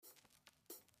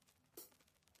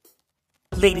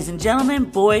Ladies and gentlemen,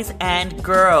 boys and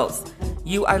girls,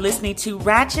 you are listening to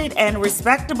Ratchet and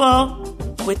Respectable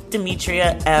with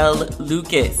Demetria L.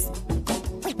 Lucas.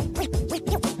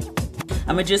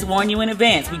 I'm going to just warn you in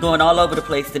advance, we're going all over the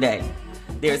place today.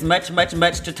 There's much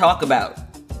to talk about.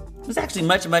 There was actually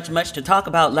much to talk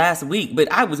about last week,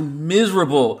 but I was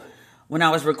miserable when I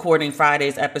was recording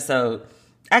Friday's episode.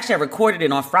 Actually, I recorded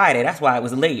it on Friday. That's why I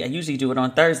was late. I usually do it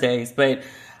on Thursdays, but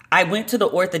I went to the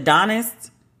orthodontist.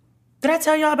 Did I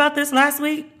tell y'all about this last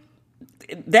week?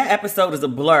 That episode is a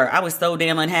blur. I was so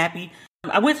damn unhappy.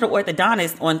 I went to the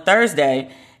orthodontist on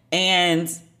Thursday, and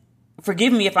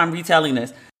forgive me if I'm retelling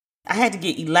this. I had to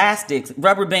get elastics,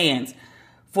 rubber bands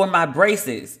for my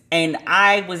braces, and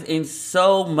I was in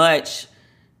so much,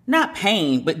 not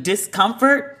pain, but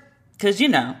discomfort, because, you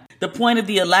know, the point of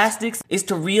the elastics is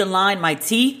to realign my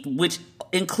teeth, which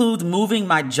includes moving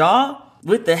my jaw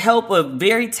with the help of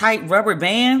very tight rubber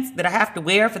bands that I have to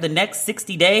wear for the next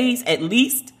 60 days at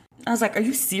least. I was like, are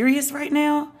you serious right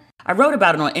now? I wrote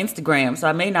about it on Instagram, so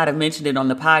I may not have mentioned it on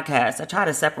the podcast. I try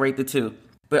to separate the two.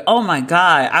 But oh my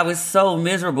God, I was so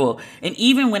miserable. And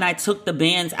even when I took the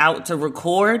bands out to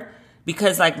record,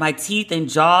 because like my teeth and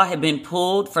jaw had been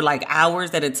pulled for like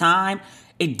hours at a time,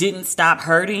 it didn't stop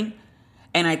hurting.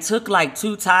 And I took like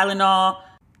 2 Tylenol.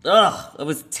 Ugh, it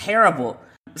was terrible.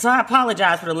 So I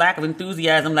apologize for the lack of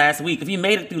enthusiasm last week. If you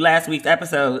made it through last week's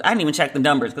episode, I didn't even check the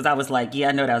numbers because I was like, yeah,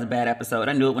 I know that was a bad episode.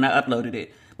 I knew it when I uploaded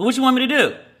it. But what you want me to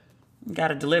do? You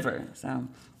gotta deliver.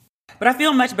 But I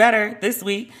feel much better this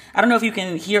week. I don't know if you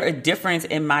can hear a difference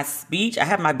in my speech. I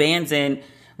have my bands in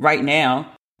right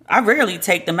now. I rarely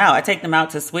take them out. I take them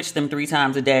out to switch them 3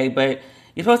 times a day, but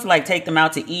you're supposed to like take them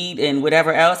out to eat and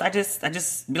whatever else. I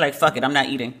just be like, fuck it, I'm not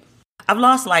eating. I've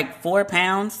lost like 4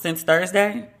 pounds since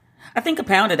Thursday. I think a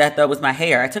pound of that though was my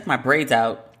hair. I took my braids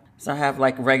out. So I have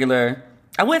like regular,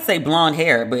 I would say blonde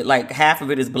hair, but like half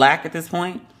of it is black at this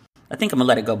point. I think I'm gonna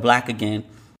let it go black again.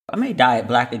 I may dye it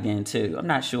black again too. I'm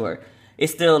not sure.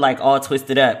 It's still like all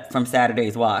twisted up from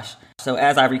Saturday's wash. So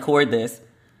as I record this,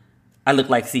 I look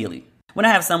like Celie. When I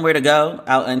have somewhere to go,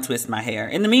 I'll untwist my hair.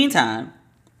 In the meantime,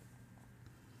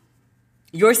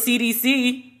 your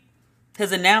CDC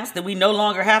has announced that we no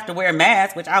longer have to wear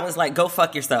masks, which I was like, go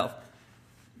fuck yourself.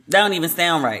 That don't even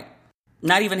sound right.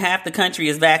 Not even half the country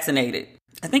is vaccinated.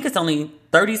 I think it's only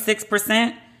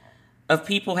 36% of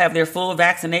people have their full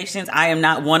vaccinations. I am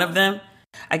not one of them.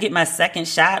 I get my second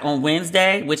shot on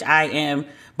Wednesday, which I am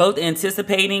both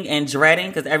anticipating and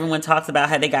dreading because everyone talks about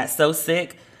how they got so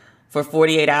sick for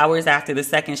 48 hours after the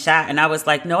second shot. And I was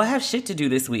like, no, I have shit to do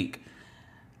this week.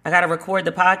 I got to record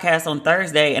the podcast on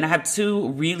Thursday, and I have 2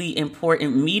 really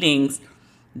important meetings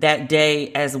that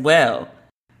day as well.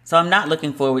 So I'm not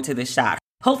looking forward to this shot.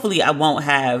 Hopefully I won't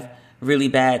have really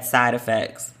bad side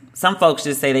effects. Some folks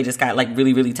just say they just got like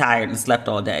really tired and slept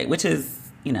all day, which is,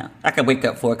 you know, I could wake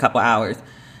up for a couple hours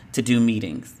to do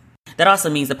meetings. That also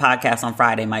means the podcast on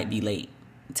Friday might be late.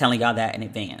 I'm telling y'all that in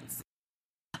advance.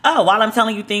 Oh, while I'm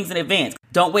telling you things in advance,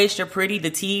 Don't Waste Your Pretty, the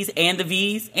tees and the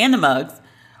V's and the mugs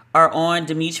are on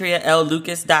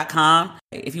DemetriaLLucas.com.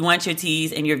 If you want your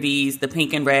tees and your V's, the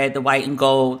pink and red, the white and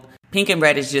gold. Pink and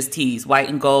red is just tees. White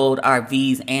and gold are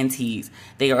V's and tees.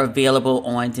 They are available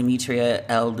on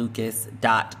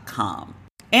DemetriaLLucas.com.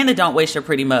 And the Don't Waste Your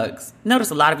Pretty mugs.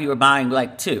 Notice a lot of you are buying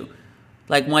like 2.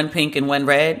 Like 1 pink and 1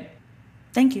 red.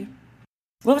 Thank you.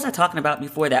 What was I talking about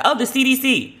before that? Oh, the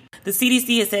CDC. The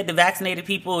CDC has said the vaccinated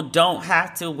people don't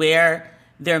have to wear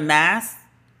their masks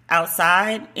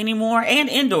outside anymore and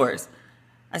indoors.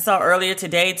 I saw earlier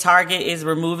today, Target is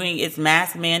removing its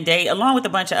mask mandate along with a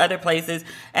bunch of other places.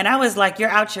 And I was like, you're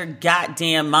out your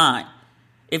goddamn mind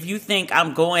if you think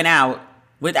I'm going out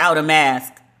without a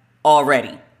mask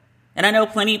already. And I know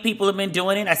plenty of people have been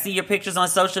doing it. I see your pictures on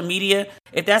social media.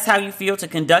 If that's how you feel to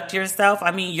conduct yourself,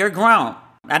 I mean, you're grown.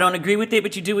 I don't agree with it,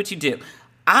 but you do what you do.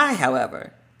 I,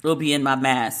 however, will be in my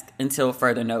mask until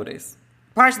further notice.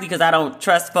 Partially because I don't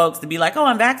trust folks to be like, oh,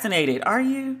 I'm vaccinated. Are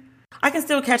you? I can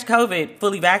still catch COVID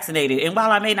fully vaccinated. And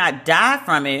while I may not die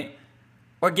from it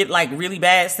or get like really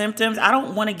bad symptoms, I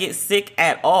don't want to get sick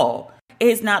at all.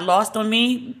 It's not lost on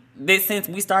me that since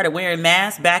we started wearing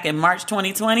masks back in March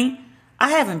 2020, I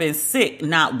haven't been sick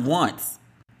not once.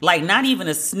 Like not even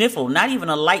a sniffle, not even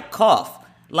a light cough.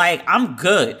 Like I'm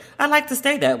good. I like to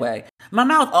stay that way. My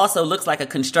mouth also looks like a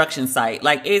construction site.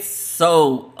 Like it's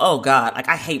so, oh God, like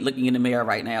I hate looking in the mirror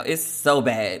right now. It's so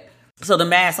bad. So the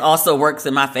mask also works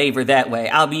in my favor that way.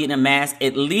 I'll be in a mask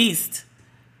at least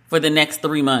for the next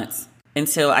 3 months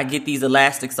until I get these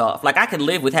elastics off. Like I could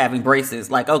live with having braces,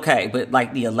 like okay, but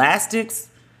like the elastics,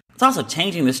 it's also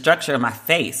changing the structure of my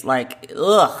face. Like,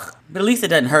 ugh. But at least it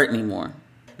doesn't hurt anymore.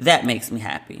 That makes me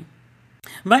happy.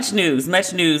 Much news,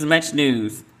 much news, much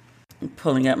news. I'm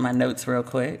pulling up my notes real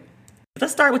quick.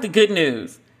 Let's start with the good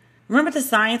news. Remember the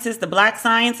scientist, the black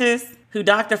scientist who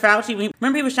Dr. Fauci,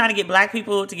 remember he was trying to get black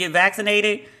people to get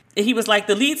vaccinated? And he was like,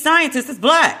 the lead scientist is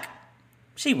black.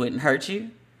 She wouldn't hurt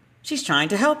you. She's trying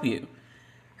to help you.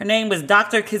 Her name was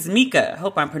Dr. Kizzmekia. I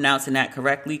hope I'm pronouncing that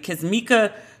correctly.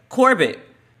 Kizzmekia Corbett.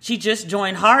 She just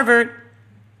joined Harvard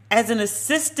as an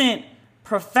assistant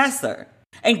professor.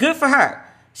 And good for her.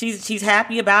 She's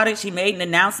happy about it. She made an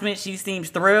announcement. She seems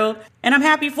thrilled. And I'm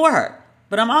happy for her.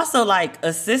 But I'm also like,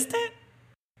 assistant?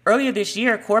 Earlier this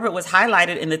year, Corbett was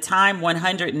highlighted in the Time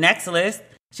 100 Next list.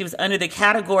 She was under the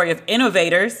category of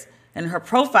innovators, and her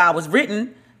profile was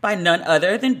written by none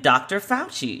other than Dr.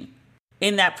 Fauci.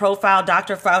 In that profile,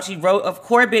 Dr. Fauci wrote of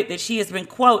Corbett that she has been,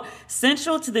 quote,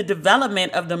 central to the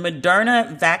development of the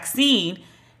Moderna vaccine,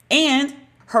 and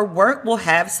her work will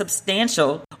have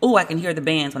substantial, I can hear the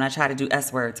bands when I try to do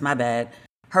S words, my bad.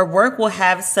 Her work will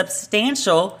have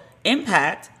substantial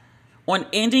impact on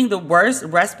ending the worst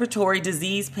respiratory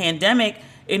disease pandemic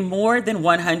in more than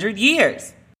 100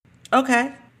 years.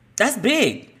 Okay, that's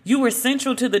big. You were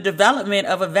central to the development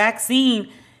of a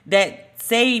vaccine that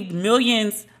saved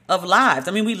millions of lives.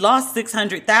 I mean, we lost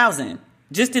 600,000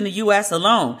 just in the U.S.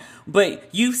 alone, but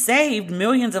you saved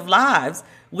millions of lives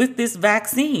with this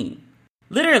vaccine.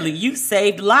 Literally, you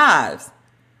saved lives.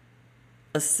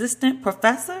 Assistant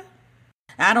professor?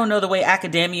 I don't know the way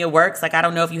academia works. Like, I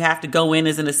don't know if you have to go in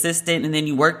as an assistant and then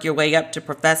you work your way up to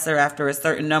professor after a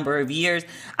certain number of years.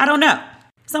 I don't know.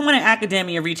 Someone in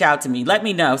academia reach out to me. Let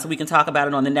me know so we can talk about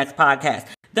it on the next podcast.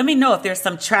 Let me know if there's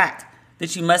some track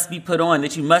that you must be put on,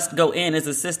 that you must go in as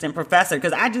assistant professor.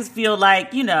 Because I just feel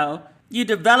like, you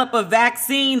develop a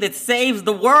vaccine that saves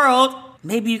the world.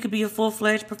 Maybe you could be a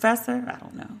full-fledged professor. I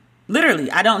don't know.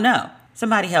 Literally, I don't know.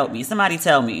 Somebody help me. Somebody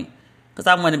tell me. Because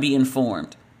I want to be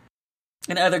informed.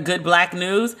 In other good black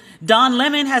news, Don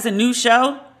Lemon has a new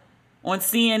show on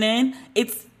CNN.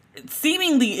 It's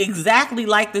seemingly exactly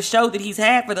like the show that he's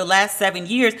had for the last 7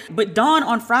 years. But Don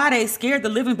on Friday scared the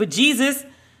living bejesus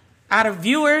out of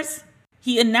viewers.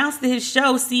 He announced that his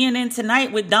show, CNN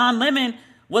Tonight with Don Lemon,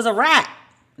 was a wrap.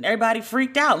 And everybody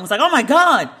freaked out and was like, oh my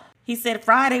God. He said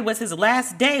Friday was his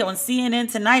last day on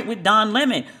CNN Tonight with Don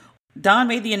Lemon. Don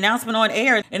made the announcement on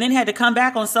air and then had to come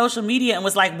back on social media and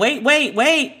was like,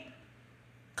 wait.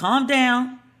 Calm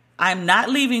down. I'm not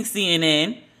leaving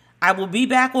CNN. I will be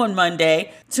back on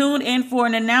Monday. Tune in for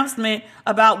an announcement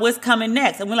about what's coming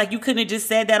next. And we're like, you couldn't have just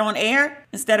said that on air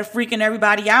instead of freaking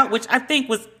everybody out, which I think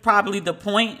was probably the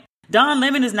point. Don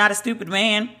Lemon is not a stupid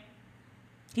man.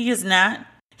 He is not.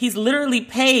 He's literally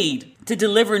paid to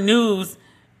deliver news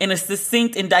in a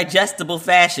succinct and digestible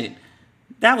fashion.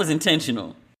 That was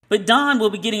intentional. But Don will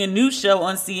be getting a new show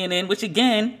on CNN, which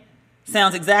again,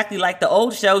 sounds exactly like the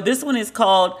old show. This one is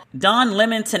called Don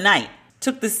Lemon Tonight.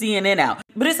 Took the CNN out.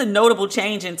 But it's a notable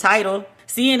change in title.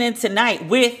 CNN Tonight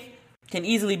with can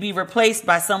easily be replaced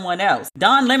by someone else.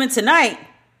 Don Lemon Tonight,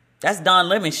 that's Don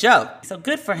Lemon's show. So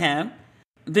good for him.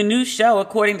 The new show,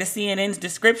 according to CNN's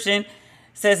description,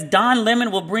 says Don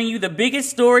Lemon will bring you the biggest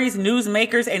stories,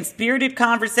 newsmakers, and spirited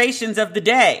conversations of the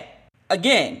day.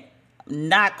 Again,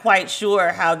 not quite sure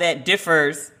how that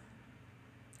differs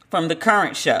from the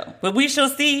current show, but we shall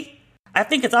see. I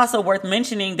think it's also worth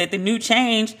mentioning that the new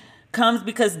change comes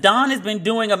because Don has been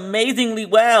doing amazingly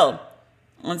well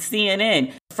on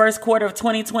CNN. First quarter of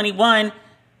 2021,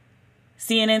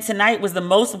 CNN Tonight was the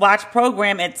most watched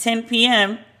program at 10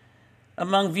 p.m.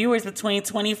 among viewers between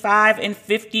 25 and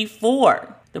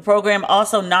 54. The program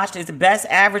also notched its best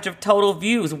average of total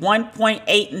views,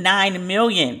 1.89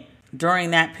 million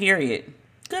during that period.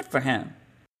 Good for him.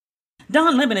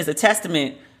 Don Lemon is a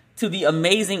testament to the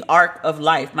amazing arc of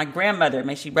life. My grandmother,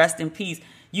 may she rest in peace,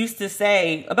 used to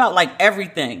say about like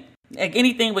everything. Like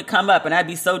anything would come up and I'd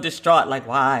be so distraught, like,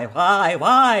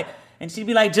 why? And she'd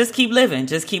be like, just keep living,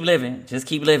 just keep living, just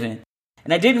keep living.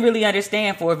 And I didn't really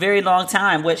understand for a very long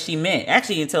time what she meant.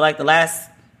 Actually, until like the last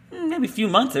maybe few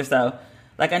months or so.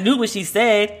 Like I knew what she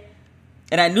said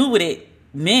and I knew what it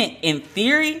meant in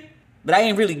theory, but I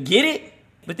didn't really get it.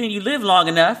 But then you live long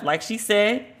enough, like she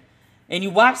said, and you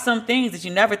watch some things that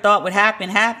you never thought would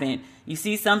happen. You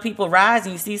see some people rise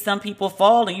and you see some people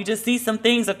fall and you just see some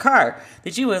things occur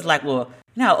that you was like, well,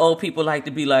 you know how old people like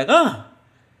to be like,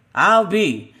 I'll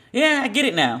be. Yeah, I get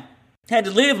it now. Had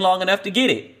to live long enough to get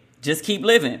it. Just keep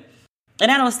living. And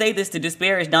I don't say this to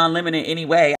disparage Don Lemon in any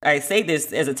way. I say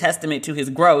this as a testament to his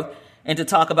growth and to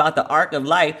talk about the arc of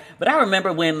life. But I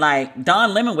remember when like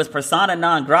Don Lemon was persona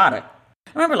non grata.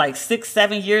 I remember like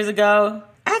 6-7 years ago.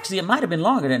 Actually, it might have been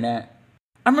longer than that.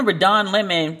 I remember Don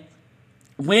Lemon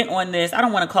went on this, I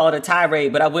don't want to call it a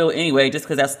tirade, but I will anyway, just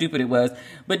because how stupid it was.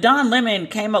 But Don Lemon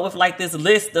came up with like this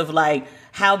list of like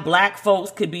how black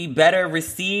folks could be better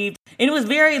received. And it was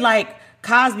very like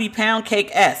Cosby Pound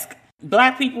Cake-esque.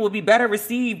 Black people would be better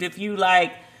received if you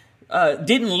like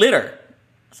didn't litter.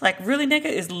 It's like, really, nigga?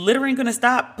 Is littering going to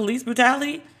stop police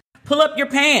brutality? Pull up your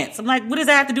pants. I'm like, what does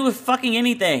that have to do with fucking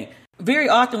anything? Very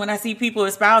often when I see people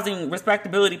espousing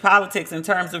respectability politics in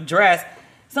terms of dress,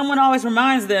 someone always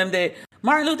reminds them that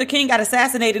Martin Luther King got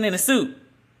assassinated in a suit.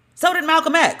 So did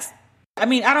Malcolm X. I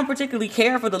mean, I don't particularly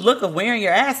care for the look of wearing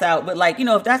your ass out, but like, you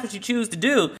know, if that's what you choose to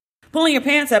do, pulling your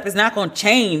pants up is not going to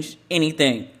change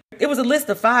anything. It was a list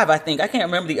of 5, I think. I can't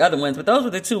remember the other ones, but those were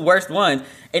the 2 worst ones.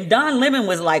 And Don Lemon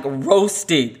was like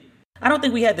roasted. I don't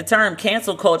think we had the term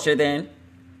cancel culture then,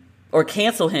 or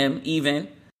cancel him even.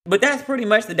 But that's pretty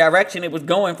much the direction it was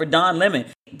going for Don Lemon.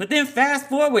 But then fast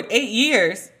forward 8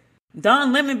 years,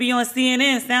 Don Lemon be on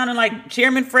CNN sounding like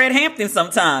Chairman Fred Hampton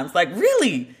sometimes. Like,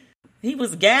 really? He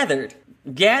was gathered,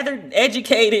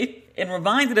 educated, and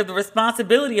reminded of the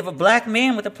responsibility of a black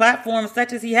man with a platform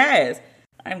such as he has.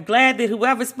 I'm glad that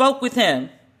whoever spoke with him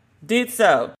did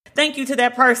so. Thank you to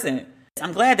that person.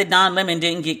 I'm glad that Don Lemon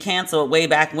didn't get canceled way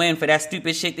back when for that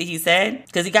stupid shit that he said,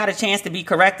 because he got a chance to be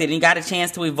corrected and he got a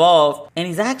chance to evolve. And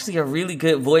he's actually a really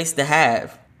good voice to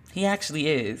have. He actually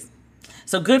is.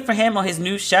 So good for him on his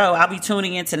new show. I'll be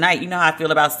tuning in tonight. You know how I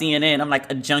feel about CNN. I'm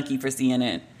like a junkie for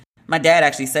CNN. My dad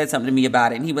actually said something to me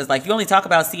about it. And he was like, you only talk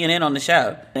about CNN on the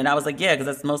show. And I was like, yeah, because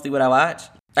that's mostly what I watch.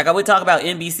 Like, I would talk about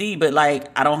NBC, but like,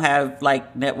 I don't have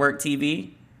like network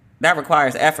TV. That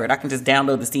requires effort. I can just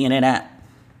download the CNN app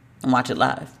and watch it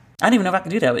live. I don't even know if I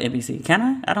can do that with NBC. Can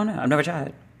I? I don't know. I've never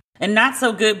tried. And not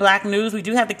so good black news. We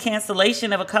do have the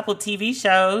cancellation of a couple TV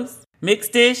shows.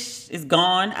 Mixed-ish is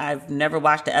gone. I've never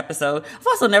watched the episode. I've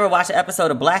also never watched an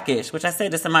episode of Blackish, which I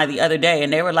said to somebody the other day,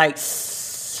 and they were like,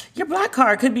 your black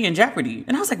card could be in jeopardy.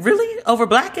 And I was like, really? Over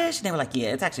Blackish? And they were like, yeah,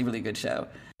 it's actually a really good show.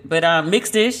 But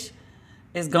Mixed-ish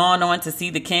is gone on to see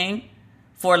the King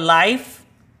for life.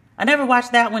 I never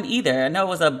watched that one either. I know it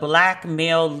was a black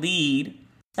male lead.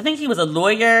 I think he was a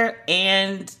lawyer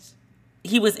and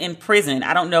he was in prison.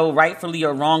 I don't know, rightfully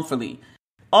or wrongfully.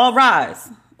 All Rise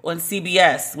on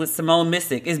CBS with Simone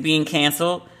Missick is being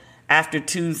canceled after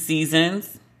 2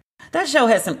 seasons. That show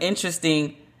has some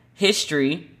interesting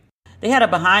history. They had a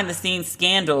behind-the-scenes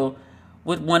scandal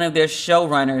with one of their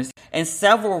showrunners, and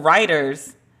several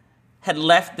writers had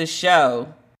left the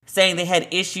show saying they had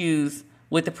issues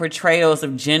with the portrayals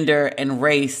of gender and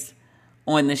race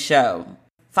on the show.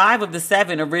 5 of the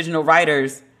 7 original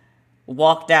writers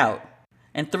walked out,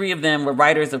 and 3 of them were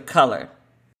writers of color.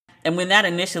 And when that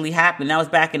initially happened, that was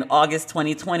back in August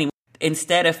 2020,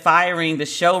 instead of firing the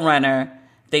showrunner,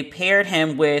 they paired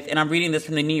him with, and I'm reading this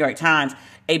from the New York Times,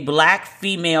 a black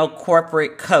female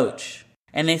corporate coach.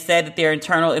 And they said that their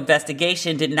internal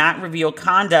investigation did not reveal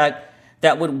conduct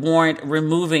that would warrant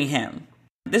removing him.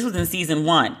 This was in season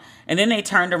 1. And then they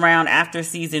turned around after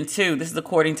season 2. This is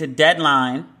according to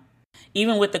Deadline.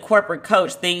 Even with the corporate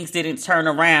coach, things didn't turn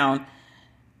around.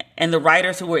 And the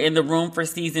writers who were in the room for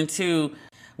season 2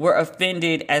 were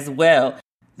offended as well.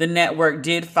 The network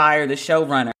did fire the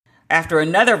showrunner after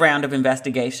another round of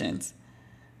investigations.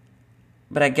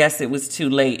 But I guess it was too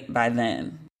late by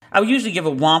then. I would usually give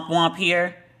a womp womp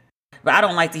here, but I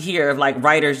don't like to hear of like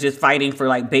writers just fighting for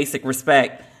like basic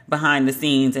respect behind the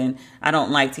scenes. And I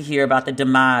don't like to hear about the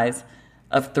demise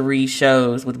of 3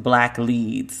 shows with black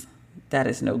leads. That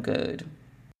is no good.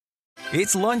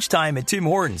 It's lunchtime at Tim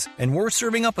Hortons, and we're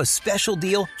serving up a special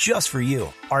deal just for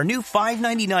you. Our new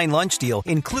 $5.99 lunch deal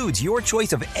includes your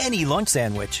choice of any lunch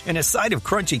sandwich and a side of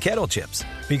crunchy kettle chips.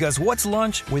 Because what's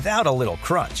lunch without a little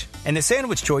crunch? And the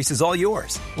sandwich choice is all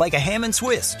yours, like a ham and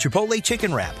Swiss, Chipotle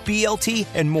chicken wrap, BLT,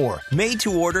 and more, made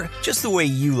to order just the way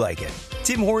you like it.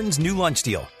 Tim Hortons' new lunch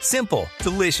deal. Simple,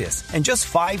 delicious, and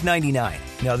just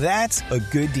 $5.99. Now that's a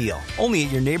good deal. Only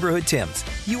at your neighborhood Tim's.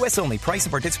 U.S. only. Price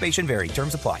and participation vary.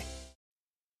 Terms apply.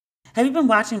 Have you been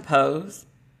watching Pose?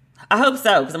 I hope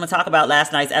so, because I'm going to talk about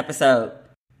last night's episode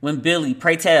when Billy,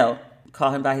 pray tell,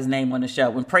 call him by his name on the show,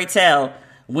 when Pray Tell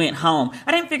went home.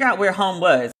 I didn't figure out where home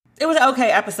was. It was an okay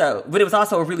episode, but it was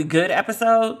also a really good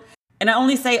episode. And I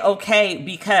only say okay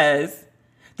because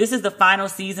this is the final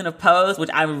season of Pose, which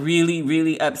I'm really,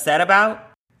 really upset about.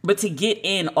 But to get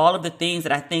in all of the things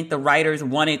that I think the writers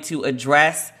wanted to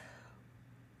address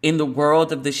in the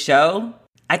world of the show,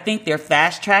 I think they're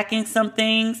fast tracking some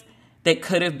things that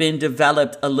could have been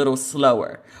developed a little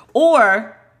slower.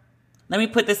 Or, let me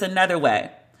put this another way.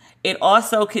 It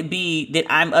also could be that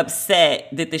I'm upset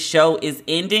that the show is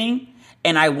ending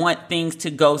and I want things to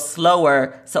go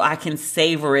slower so I can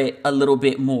savor it a little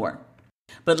bit more.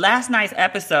 But last night's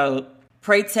episode,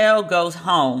 Pray Tell goes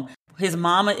home. His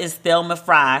mama is Thelma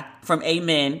Fry from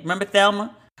Amen. Remember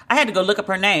Thelma? I had to go look up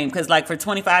her name because like for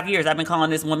 25 years, I've been calling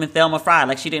this woman Thelma Fry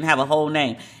like she didn't have a whole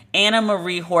name. Anna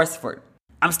Marie Horsford.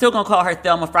 I'm still going to call her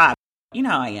Thelma Fry. You know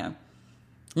how I am.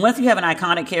 Once you have an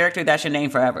iconic character, that's your name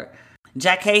forever.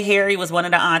 Jackée Harry was one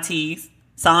of the aunties.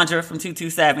 Sandra from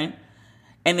 227.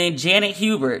 And then Janet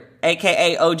Hubert,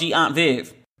 a.k.a. OG Aunt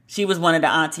Viv. She was one of the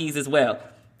aunties as well.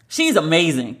 She's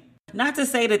amazing. Not to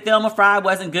say that Thelma Fry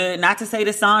wasn't good. Not to say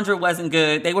that Sandra wasn't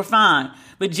good. They were fine.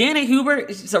 But Janet Hubert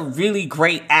is a really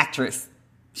great actress.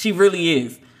 She really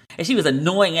is. And she was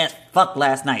annoying as fuck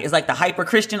last night. It's like the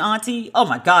hyper-Christian auntie. Oh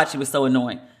my God, she was so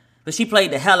annoying. But she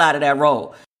played the hell out of that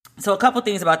role. So a couple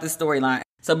things about this storyline.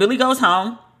 So Billy goes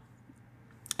home.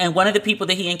 And one of the people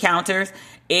that he encounters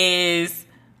is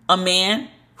a man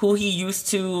who he used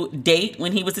to date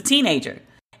when he was a teenager.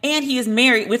 And he is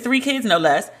married with 3 kids, no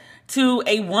less, to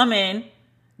a woman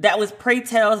that was Pray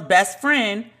Tell's best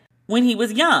friend when he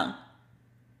was young.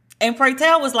 And Pray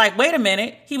Tell was like, wait a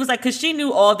minute. He was like, because she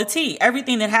knew all the tea.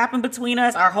 Everything that happened between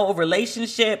us, our whole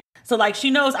relationship. So like, she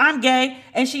knows I'm gay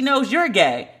and she knows you're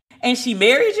gay. And she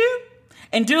married you?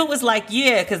 And dude was like,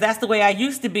 yeah, because that's the way I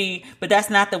used to be, but that's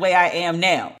not the way I am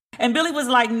now. And Billy was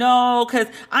like, no, because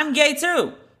I'm gay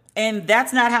too. And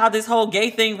that's not how this whole gay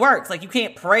thing works. Like, you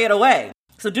can't pray it away.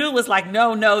 So dude was like,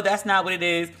 no, that's not what it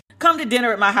is. Come to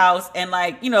dinner at my house and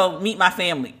like, meet my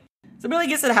family. So Billy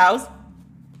gets to the house.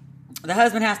 The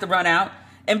husband has to run out.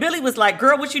 And Billy was like,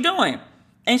 girl, what you doing?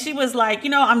 And she was like,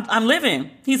 I'm living.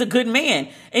 He's a good man.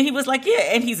 And he was like,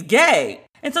 yeah, and he's gay.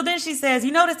 And so then she says,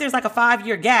 you notice there's like a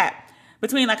 5-year gap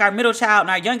between like our middle child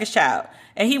and our youngest child.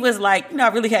 And he was like, I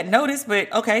really hadn't noticed,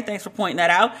 but okay, thanks for pointing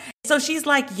that out. So she's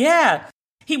like, yeah,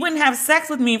 he wouldn't have sex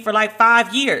with me for like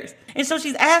 5 years. And so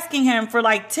she's asking him for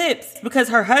like tips because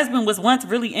her husband was once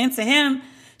really into him.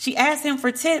 She asked him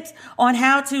for tips on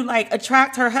how to like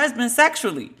attract her husband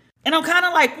sexually. And I'm kind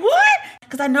of like, what?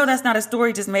 Because I know that's not a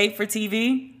story just made for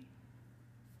TV.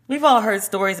 We've all heard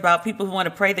stories about people who want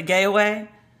to pray the gay away.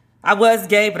 I was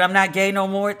gay, but I'm not gay no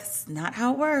more. That's not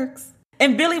how it works.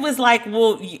 And Billy was like,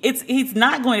 well, he's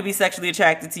not going to be sexually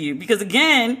attracted to you because,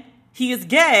 again, he is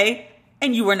gay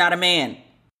and you are not a man.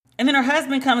 And then her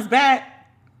husband comes back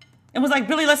and was like,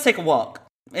 Billy, let's take a walk.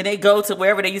 And they go to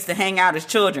wherever they used to hang out as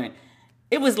children.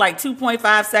 It was like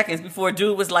 2.5 seconds before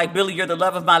dude was like, Billy, you're the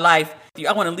love of my life.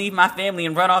 I want to leave my family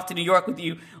and run off to New York with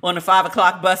you on the 5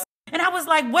 o'clock bus. And I was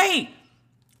like, wait,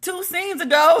 2 scenes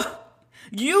ago,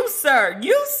 you, sir,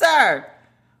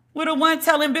 were the one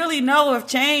telling Billy, no, I've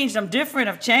changed. I'm different.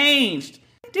 I've changed.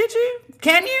 Did you?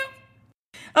 Can you?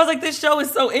 I was like, this show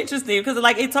is so interesting because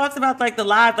like it talks about like the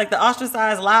lives, like the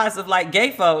ostracized lives of like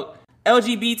gay folk,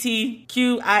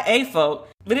 LGBTQIA folk.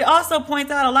 But it also points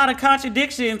out a lot of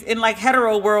contradictions in like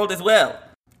hetero world as well.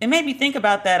 It made me think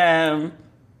about that.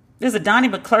 There's a Donnie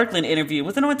McClurkin interview.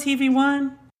 Was it on TV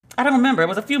One? I don't remember. It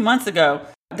was a few months ago.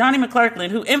 Donnie McClurkin,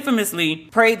 who infamously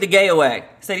prayed the gay away,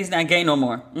 said he's not gay no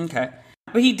more. Okay.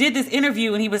 But he did this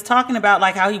interview and he was talking about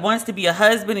like how he wants to be a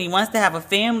husband, and he wants to have a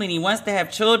family, and he wants to have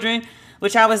children,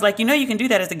 which I was like, you can do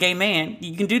that as a gay man.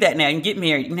 You can do that now. You can get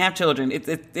married. You can have children.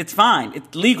 It's fine.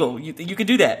 It's legal. You can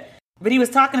do that. But he was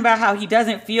talking about how he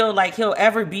doesn't feel like he'll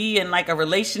ever be in like a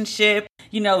relationship.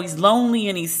 He's lonely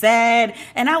and he's sad.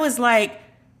 And I was like,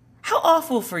 how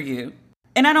awful for you.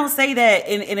 And I don't say that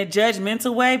in a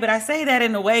judgmental way, but I say that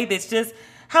in a way that's just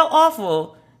how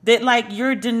awful that like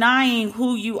you're denying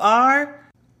who you are.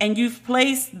 And you've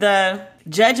placed the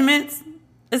judgments,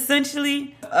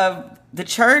 essentially, of the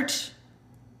church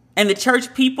and the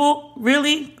church people,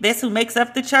 really. That's who makes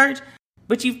up the church.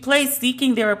 But you've placed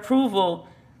seeking their approval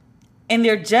and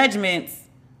their judgments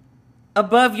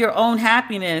above your own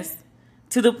happiness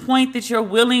to the point that you're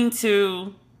willing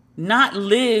to not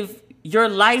live your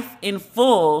life in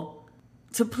full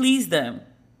to please them.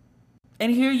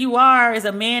 And here you are as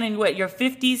a man in your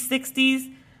 50s,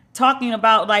 60s, talking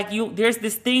about like there's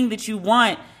this thing that you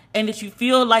want and that you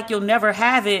feel like you'll never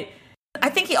have it. I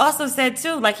think he also said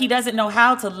too, like he doesn't know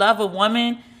how to love a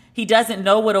woman. He doesn't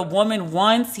know what a woman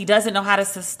wants. He doesn't know how to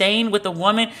sustain with a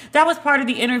woman. That was part of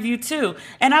the interview too.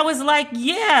 And I was like,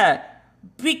 yeah,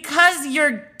 because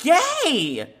you're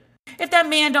gay. If that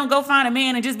man don't go find a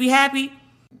man and just be happy,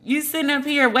 you sitting up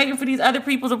here waiting for these other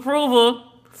people's approval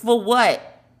for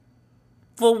what?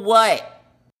 For what?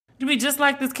 To be just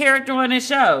like this character on this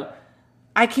show.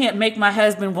 I can't make my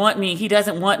husband want me. He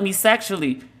doesn't want me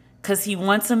sexually because he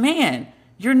wants a man.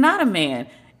 You're not a man.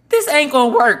 This ain't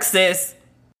gonna work, sis.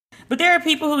 But there are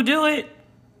people who do it.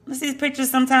 I see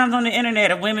pictures sometimes on the internet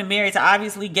of women married to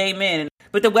obviously gay men.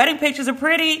 But the wedding pictures are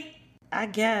pretty, I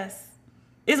guess.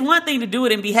 It's one thing to do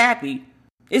it and be happy.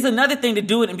 It's another thing to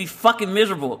do it and be fucking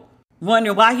miserable.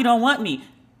 Wondering why you don't want me.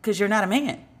 Because you're not a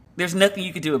man. There's nothing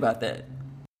you can do about that.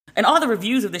 And all the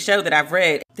reviews of the show that I've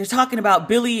read, they're talking about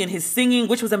Billy and his singing,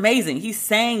 which was amazing. He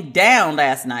sang down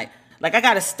last night. Like, I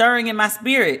got a stirring in my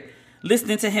spirit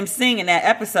listening to him sing in that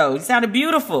episode. He sounded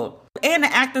beautiful. And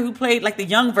the actor who played like the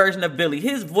young version of Billy,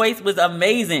 his voice was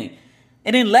amazing.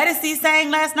 And then Lettucey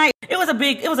sang last night. It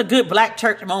was a good black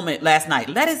church moment last night.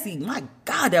 Lettucey, my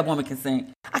God, that woman can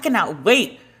sing. I cannot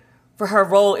wait for her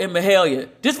role in Mahalia,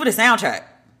 just for the soundtrack,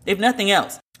 if nothing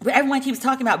else. But everyone keeps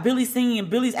talking about Billy singing and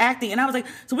Billy's acting. And I was like,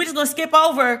 so we're just going to skip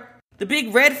over the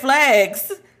big red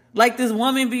flags, like this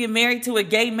woman being married to a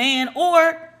gay man.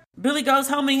 Or Billy goes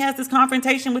home and he has this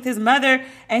confrontation with his mother.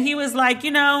 And he was like,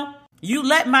 you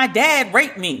let my dad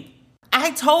rape me.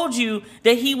 I told you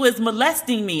that he was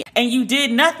molesting me and you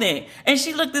did nothing. And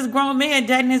she looked this grown man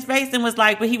dead in his face and was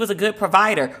like, but he was a good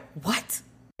provider. What?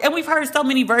 And we've heard so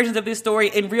many versions of this story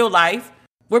in real life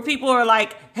where people are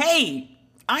like, hey,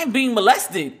 I'm being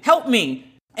molested. Help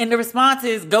me. And the response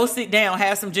is, go sit down,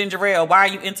 have some ginger ale. Why are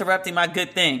you interrupting my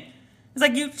good thing? It's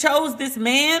like, you chose this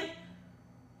man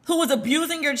who was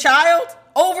abusing your child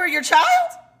over your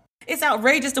child? It's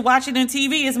outrageous to watch it on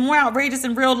TV. It's more outrageous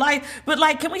in real life. But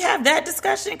like, can we have that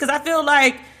discussion? Because I feel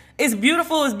like as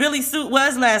beautiful as Billy's suit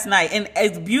was last night and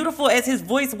as beautiful as his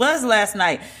voice was last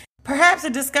night, perhaps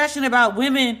a discussion about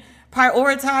women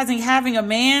prioritizing having a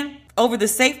man over the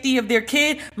safety of their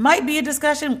kid might be a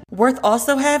discussion worth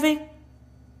also having.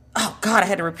 Oh God, I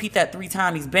had to repeat that 3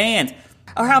 times. These bands.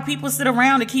 Or how people sit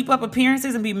around to keep up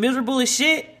appearances and be miserable as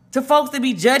shit to folks that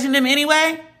be judging them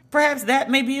anyway. Perhaps that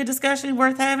may be a discussion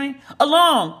worth having,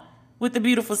 along with the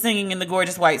beautiful singing in the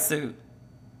gorgeous white suit.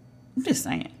 I'm just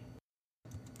saying.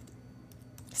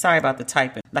 Sorry about the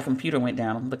typing. My computer went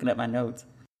down. I'm looking at my notes.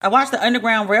 I watched The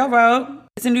Underground Railroad.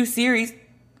 It's a new series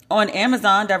on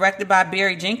Amazon directed by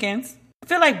Barry Jenkins. I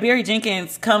feel like Barry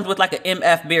Jenkins comes with like an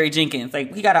MF Barry Jenkins.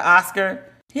 Like, he got an Oscar.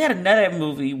 He had another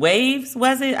movie. Waves,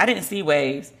 was it? I didn't see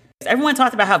Waves. Everyone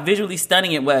talked about how visually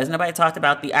stunning it was. Nobody talked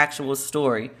about the actual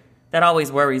story. That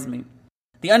always worries me.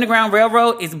 The Underground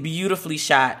Railroad is beautifully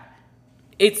shot.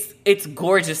 It's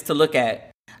gorgeous to look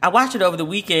at. I watched it over the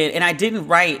weekend and I didn't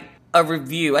write a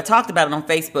review. I talked about it on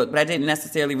Facebook, but I didn't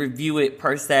necessarily review it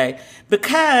per se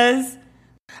because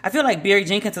I feel like Barry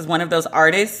Jenkins is one of those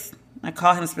artists. I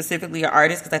call him specifically an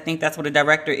artist because I think that's what a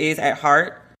director is at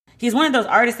heart. He's one of those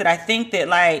artists that I think that,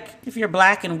 like, if you're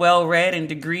black and well-read and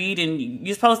degreed and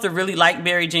you're supposed to really like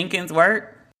Barry Jenkins'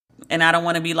 work, and I don't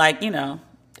want to be like,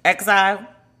 exiled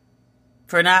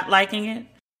for not liking it.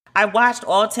 I watched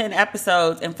all 10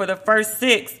 episodes, and for the first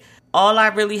 6, all I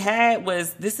really had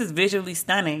was, this is visually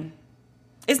stunning.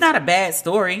 It's not a bad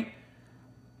story.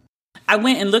 I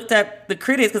went and looked up the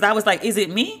critics because I was like, is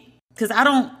it me? Because I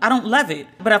don't love it,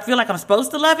 but I feel like I'm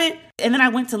supposed to love it. And then I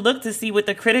went to look to see what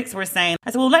the critics were saying.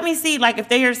 I said, well, let me see like if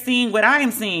they are seeing what I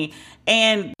am seeing.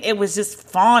 And it was just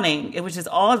fawning. It was just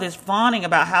all this fawning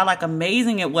about how like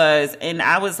amazing it was. And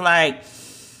I was like,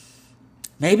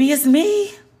 maybe it's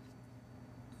me.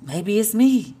 Maybe it's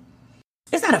me.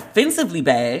 It's not offensively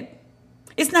bad.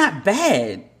 It's not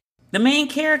bad. The main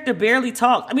character barely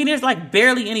talks. I mean, there's like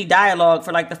barely any dialogue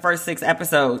for like the first 6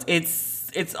 episodes.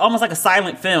 It's almost like a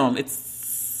silent film.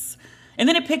 And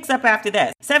then it picks up after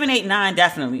that. 7, 8, 9,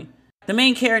 definitely. The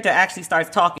main character actually starts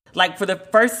talking. Like for the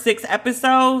first 6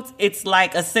 episodes, it's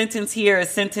like a sentence here, a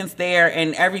sentence there,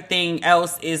 and everything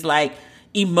else is like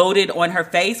emoted on her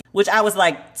face, which I was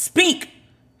like, speak.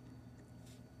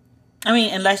 I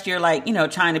mean, unless you're like,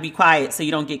 trying to be quiet so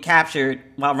you don't get captured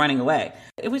while running away.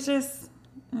 It was just...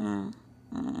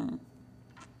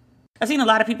 I've seen a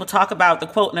lot of people talk about the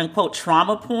quote unquote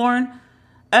trauma porn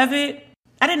of it.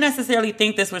 I didn't necessarily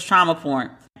think this was trauma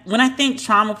porn. When I think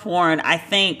trauma porn, I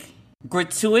think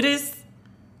gratuitous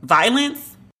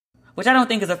violence, which I don't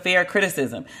think is a fair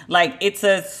criticism. Like, it's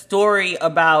a story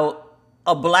about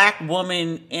a black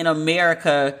woman in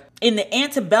America in the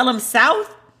antebellum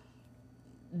South.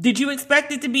 Did you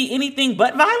expect it to be anything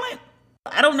but violent?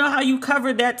 I don't know how you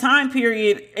covered that time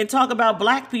period and talk about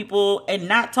black people and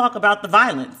not talk about the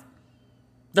violence,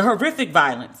 the horrific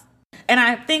violence. And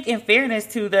I think in fairness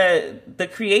to the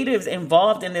creatives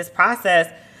involved in this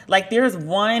process, like there's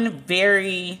one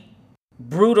very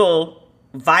brutal,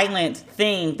 violent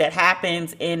thing that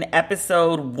happens in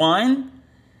episode 1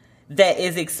 that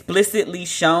is explicitly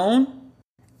shown.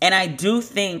 And I do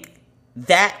think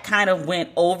that kind of went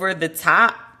over the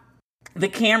top. The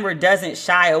camera doesn't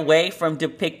shy away from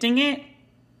depicting it.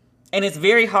 And it's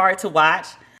very hard to watch.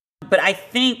 But I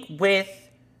think with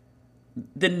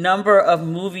the number of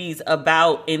movies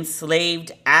about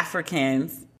enslaved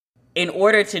Africans in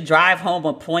order to drive home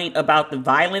a point about the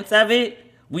violence of it,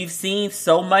 we've seen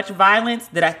so much violence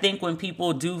that I think when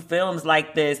people do films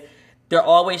like this, they're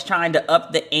always trying to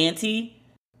up the ante,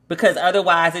 because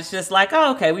otherwise it's just like,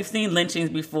 oh, okay, we've seen lynchings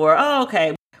before. Oh,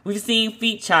 okay, we've seen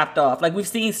feet chopped off. Like, we've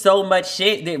seen so much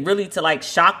shit that really, to like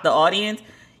shock the audience,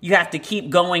 you have to keep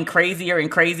going crazier and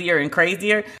crazier and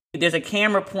crazier. There's a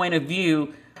camera point of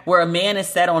view where a man is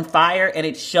set on fire and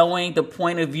it's showing the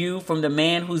point of view from the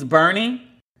man who's burning.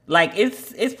 Like,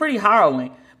 it's pretty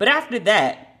harrowing. But after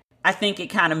that, I think it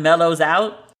kind of mellows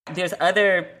out. There's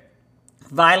other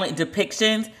violent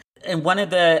depictions. In one of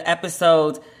the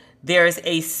episodes, there's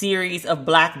a series of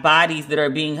black bodies that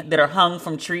are hung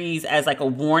from trees as like a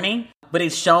warning, but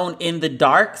it's shown in the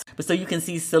dark, but so you can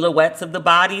see silhouettes of the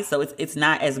bodies. So it's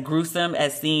not as gruesome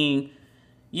as seeing,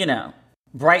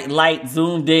 bright light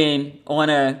zoomed in on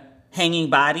a hanging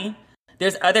body.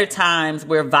 There's other times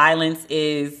where violence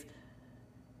is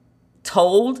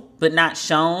told but not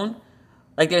shown.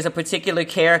 Like, there's a particular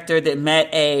character that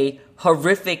met a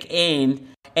horrific end,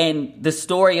 and the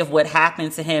story of what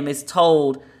happened to him is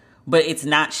told, but it's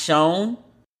not shown.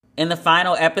 In the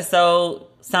final episode,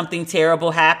 something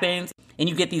terrible happens, and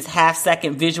you get these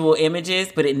half-second visual images,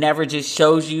 but it never just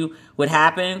shows you what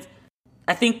happens.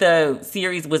 I think the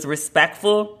series was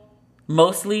respectful,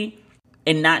 mostly,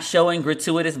 in not showing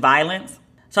gratuitous violence.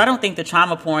 So I don't think the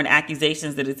trauma porn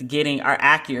accusations that it's getting are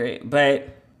accurate,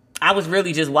 but I was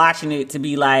really just watching it to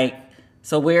be like,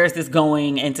 so where is this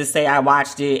going? And to say I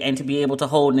watched it and to be able to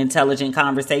hold an intelligent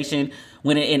conversation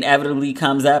when it inevitably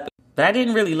comes up. But I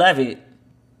didn't really love it.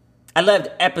 I loved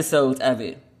episodes of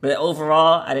it, but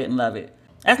overall, I didn't love it.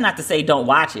 That's not to say don't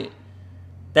watch it.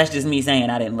 That's just me saying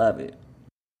I didn't love it.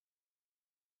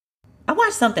 I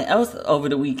watched something else over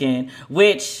the weekend,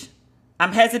 which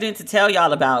I'm hesitant to tell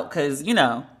y'all about because,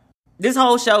 this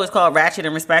whole show is called Ratchet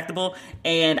and Respectable,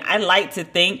 and I like to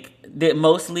think that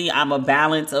mostly I'm a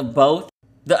balance of both.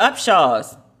 The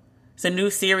Upshaws. It's a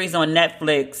new series on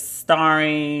Netflix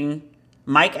starring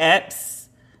Mike Epps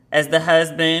as the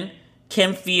husband,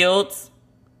 Kim Fields,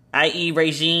 i.e.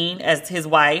 Regine, as his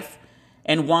wife,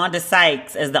 and Wanda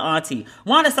Sykes as the auntie.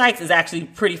 Wanda Sykes is actually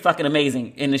pretty fucking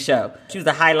amazing in the show. She was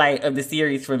the highlight of the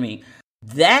series for me.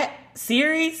 That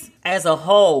series as a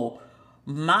whole,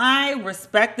 my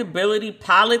respectability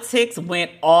politics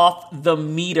went off the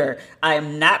meter. I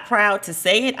am not proud to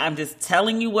say it. I'm just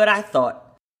telling you what I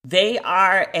thought. They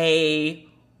are a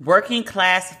working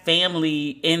class family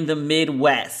in the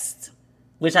Midwest,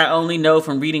 which I only know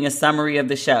from reading a summary of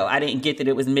the show. I didn't get that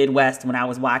it was Midwest when I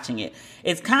was watching it.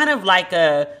 It's kind of like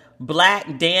a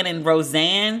Black Dan and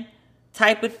Roseanne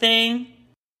type of thing.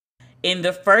 In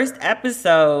the first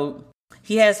episode,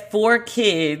 he has 4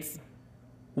 kids.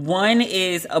 One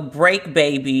is a break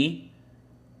baby.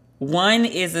 One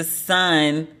is a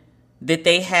son that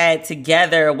they had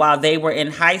together while they were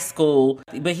in high school,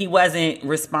 but he wasn't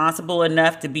responsible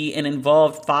enough to be an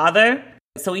involved father.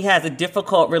 So he has a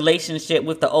difficult relationship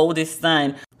with the oldest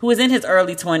son, who is in his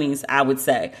early 20s, I would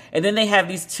say. And then they have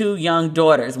these 2 young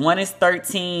daughters. One is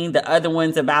 13, the other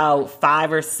one's about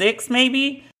 5 or 6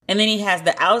 maybe. And then he has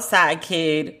the outside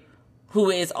kid who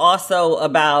is also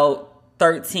about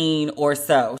 13 or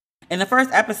so. In the first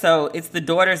episode, it's the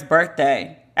daughter's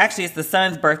birthday. Actually, it's the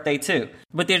son's birthday too,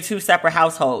 but they're 2 separate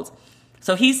households.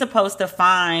 So he's supposed to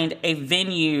find a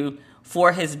venue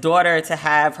for his daughter to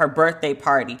have her birthday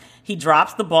party. He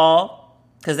drops the ball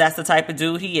because that's the type of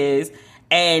dude he is.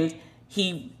 And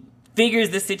he figures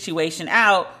the situation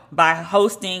out by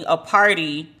hosting a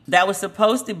party that was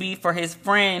supposed to be for his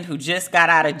friend who just got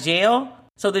out of jail.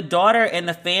 So the daughter and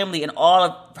the family and all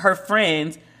of her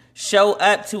friends show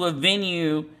up to a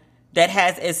venue that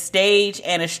has a stage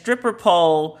and a stripper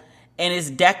pole and is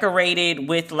decorated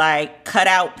with like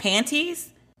cutout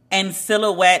panties and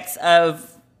silhouettes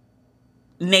of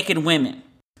naked women.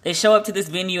 They show up to this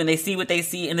venue and they see what they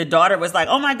see, and the daughter was like,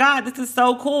 oh my God, this is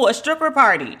so cool, a stripper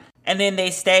party. And then they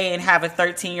stay and have a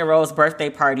 13-year-old's birthday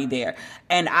party there.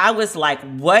 And I was like,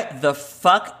 what the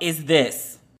fuck is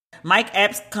this? Mike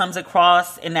Epps comes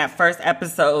across in that first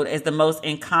episode as the most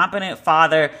incompetent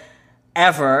father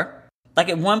ever. Like,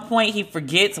 at one point, he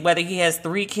forgets whether he has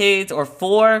 3 kids or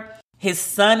 4. His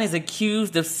son is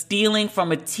accused of stealing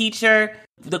from a teacher,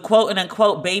 the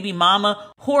quote-unquote baby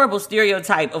mama. Horrible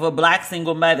stereotype of a Black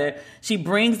single mother. She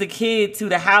brings the kid to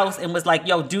the house and was like,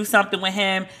 yo, do something with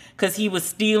him because he was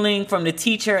stealing from the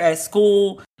teacher at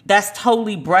school. That's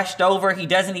totally brushed over. He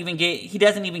doesn't even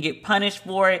get punished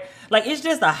for it. Like, it's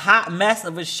just a hot mess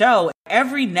of a show.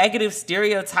 Every negative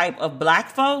stereotype of Black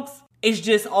folks is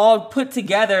just all put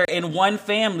together in one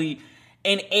family.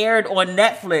 and aired on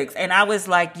Netflix. And I was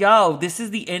like, yo, this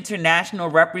is the international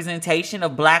representation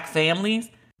of black families?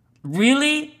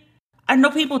 Really? I know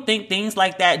people think things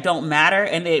like that don't matter,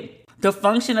 and that the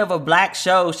function of a black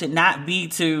show should not be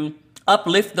to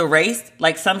uplift the race.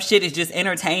 Like, some shit is just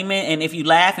entertainment, and if you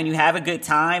laugh and you have a good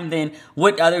time, then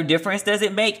what other difference does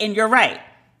it make? And you're right.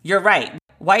 You're right.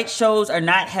 White shows are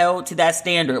not held to that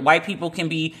standard. White people can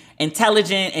be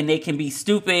intelligent and they can be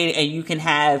stupid, and you can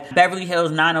have Beverly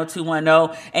Hills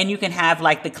 90210 and you can have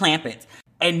like the Clampets,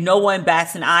 and no one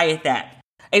bats an eye at that.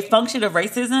 A function of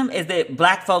racism is that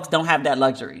black folks don't have that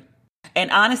luxury.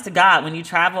 And honest to God, when you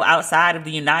travel outside of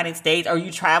the United States or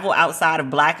you travel outside of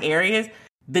black areas,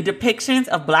 the depictions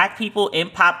of black people in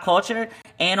pop culture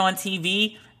and on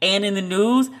TV and in the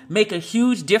news make a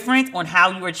huge difference on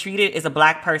how you are treated as a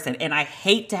black person. And I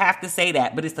hate to have to say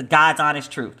that, but it's the God's honest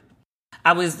truth.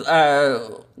 I was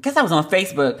on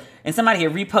Facebook, and somebody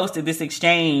had reposted this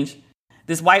exchange.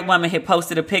 This white woman had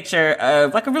posted a picture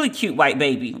of like a really cute white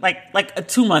baby, like a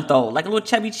 2-month-old, like a little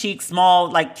chubby cheek, small,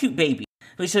 like cute baby.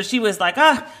 So she was like,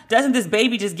 doesn't this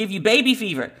baby just give you baby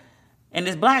fever? And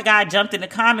this black guy jumped in the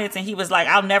comments and he was like,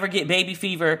 I'll never get baby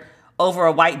fever over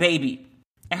a white baby.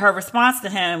 And her response to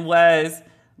him was,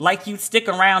 like, you'd stick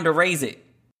around to raise it.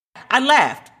 I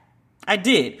laughed. I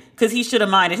did. Because he should have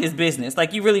minded his business.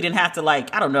 Like, you really didn't have to,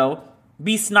 like, I don't know,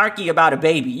 be snarky about a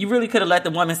baby. You really could have let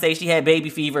the woman say she had baby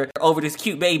fever over this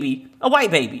cute baby, a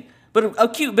white baby. But a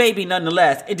cute baby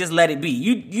nonetheless, it just let it be.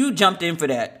 You jumped in for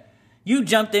that. You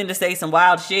jumped in to say some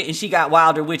wild shit and she got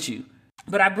wilder with you.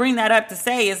 But I bring that up to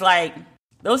say is like,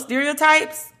 those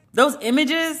stereotypes, those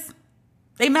images,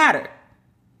 they matter.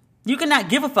 You cannot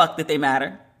give a fuck that they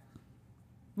matter,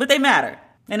 but they matter.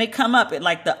 And they come up at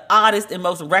like the oddest and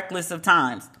most reckless of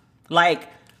times. Like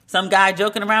some guy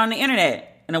joking around on the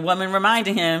internet and a woman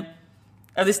reminding him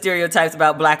of the stereotypes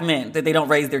about black men, that they don't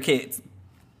raise their kids.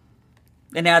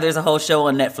 And now there's a whole show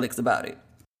on Netflix about it.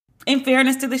 In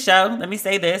fairness to the show, let me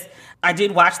say this. I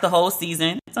did watch the whole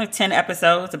season. It's only 10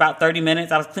 episodes, about 30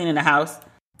 minutes. I was cleaning the house.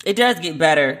 It does get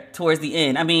better towards the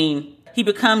end. I mean, he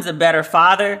becomes a better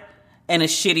father and a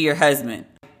shittier husband.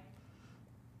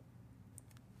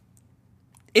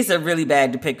 It's a really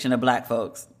bad depiction of black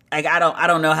folks. Like, I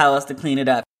don't know how else to clean it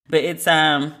up. But it's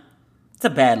a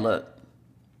bad look.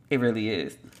 It really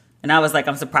is. And I was like,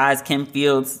 I'm surprised Kim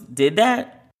Fields did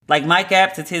that. Like, Mike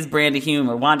Epps is his brand of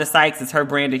humor. Wanda Sykes is her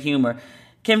brand of humor.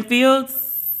 Kim Fields,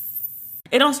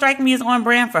 it don't strike me as on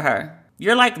brand for her.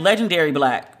 You're like legendary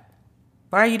black.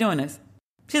 Why are you doing this?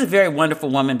 She's a very wonderful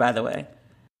woman, by the way.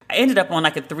 I ended up on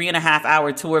like a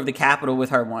 3.5-hour tour of the Capitol with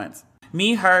her once.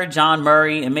 Me, her, John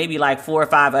Murray, and maybe like 4 or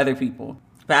 5 other people.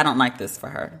 But I don't like this for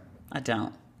her. I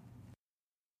don't.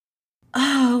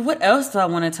 Oh, what else do I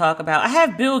want to talk about? I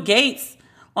have Bill Gates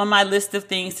on my list of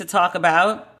things to talk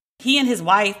about. He and his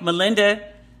wife, Melinda,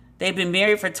 they've been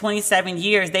married for 27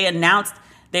 years. They announced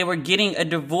they were getting a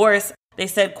divorce. They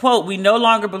said, quote, we no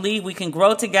longer believe we can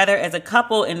grow together as a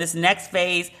couple in this next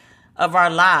phase of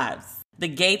our lives. The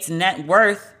Gates net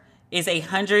worth is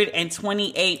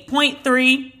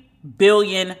 $128.3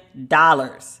 billion.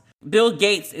 Bill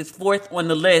Gates is 4th on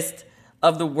the list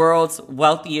of the world's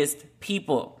wealthiest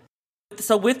people.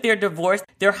 So with their divorce,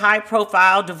 their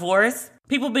high-profile divorce,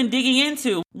 people have been digging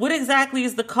into what exactly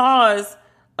is the cause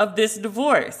of this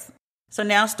divorce. So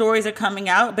now stories are coming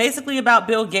out basically about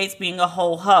Bill Gates being a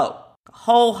whole hoe.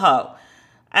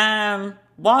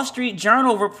 Wall Street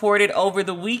Journal reported over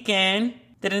the weekend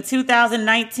that in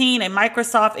 2019, a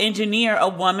Microsoft engineer, a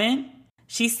woman,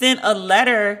 she sent a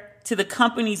letter to the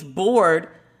company's board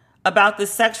about the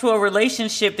sexual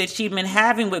relationship that she'd been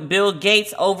having with Bill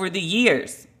Gates over the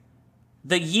years.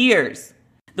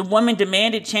 The woman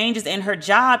demanded changes in her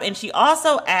job, and she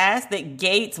also asked that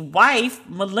Gates' wife,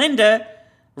 Melinda,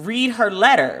 read her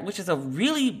letter, which is a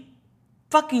really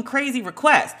fucking crazy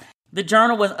request. The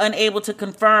Journal was unable to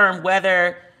confirm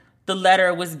whether the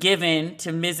letter was given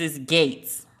to Mrs.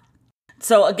 Gates.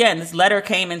 So again, this letter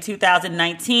came in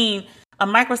 2019. A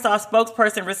Microsoft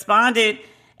spokesperson responded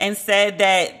and said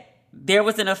that there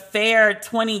was an affair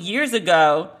 20 years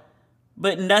ago,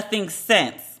 but nothing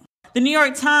since. The New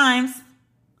York Times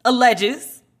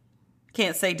alleges,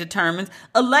 can't say determines,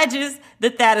 alleges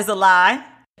that is a lie.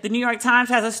 The New York Times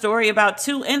has a story about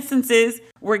 2 instances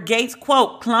where Gates,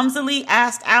 quote, clumsily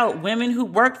asked out women who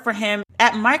worked for him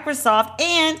at Microsoft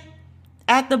and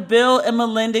at the Bill and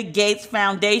Melinda Gates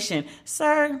Foundation.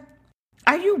 Sir,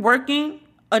 are you working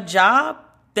a job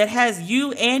that has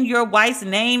you and your wife's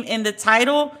name in the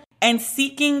title and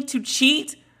seeking to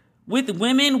cheat with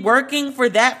women working for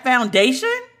that foundation?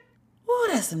 Ooh,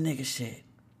 that's some nigga shit.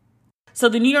 So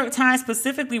the New York Times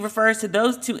specifically refers to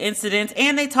those two incidents,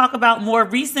 and they talk about more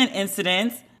recent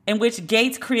incidents in which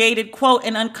Gaetz created, quote,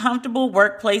 an uncomfortable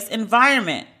workplace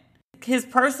environment. His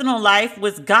personal life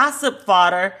was gossip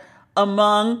fodder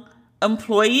among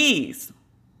employees.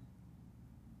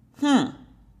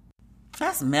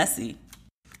 That's messy.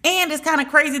 And it's kind of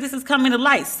crazy this is coming to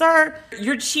light. Sir,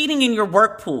 you're cheating in your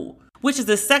work pool, which is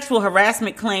a sexual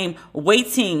harassment claim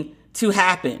waiting to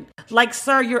happen. Like,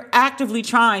 sir, you're actively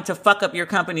trying to fuck up your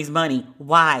company's money.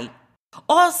 Why?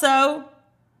 Also,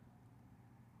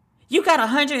 you got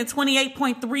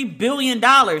 $128.3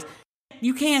 billion.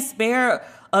 You can't spare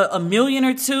a million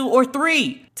or two or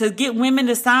three to get women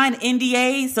to sign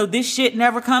NDAs so this shit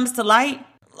never comes to light?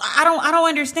 I don't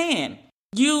understand.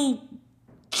 You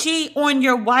cheat on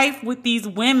your wife with these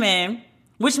women,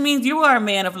 which means you are a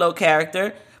man of low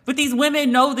character, but these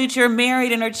women know that you're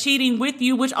married and are cheating with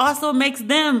you, which also makes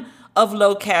them of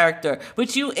low character.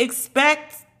 But you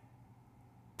expect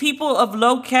people of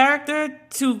low character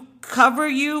to cover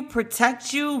you,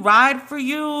 protect you, ride for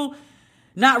you,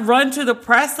 not run to the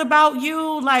press about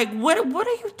you? Like, what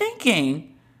are you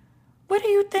thinking? What are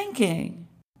you thinking?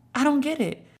 I don't get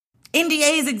it.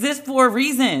 NDAs exist for a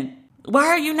reason. Why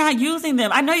are you not using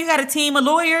them? I know you got a team of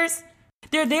lawyers.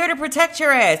 They're there to protect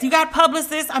your ass. You got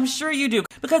publicists? I'm sure you do.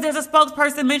 Because there's a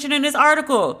spokesperson mentioned in this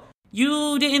article.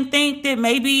 You didn't think that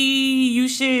maybe you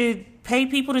should pay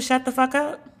people to shut the fuck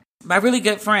up? My really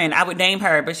good friend, I would name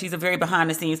her, but she's a very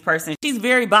behind-the-scenes person. She's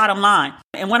very bottom line.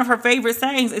 And one of her favorite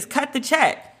sayings is cut the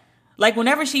check. Like,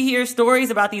 whenever she hears stories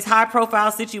about these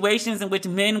high-profile situations in which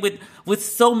men with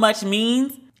so much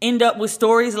means end up with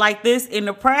stories like this in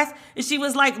the press, and she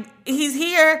was like, he's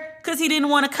here because he didn't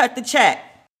want to cut the check.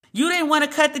 You didn't want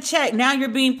to cut the check. Now you're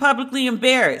being publicly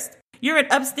embarrassed. You're an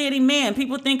upstanding man.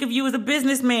 People think of you as a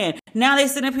businessman. Now they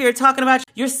sit up here talking about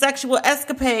your sexual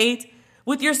escapades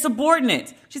with your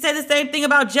subordinates. She said the same thing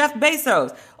about Jeff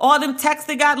Bezos. All them texts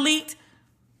that got leaked.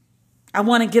 I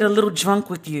want to get a little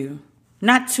drunk with you.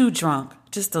 Not too drunk,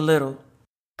 just a little.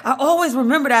 I always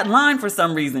remember that line for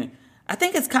some reason. I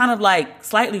think it's kind of like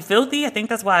slightly filthy. I think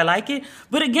that's why I like it.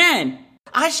 But again,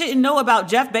 I shouldn't know about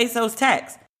Jeff Bezos'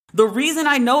 text. The reason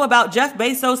I know about Jeff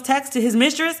Bezos' text to his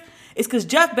mistress is because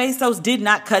Jeff Bezos did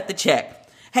not cut the check.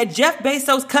 Had Jeff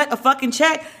Bezos cut a fucking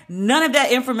check, none of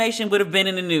that information would have been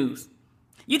in the news.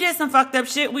 You did some fucked up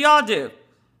shit. We all do.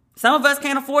 Some of us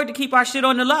can't afford to keep our shit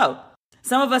on the low.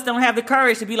 Some of us don't have the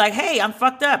courage to be like, hey, I'm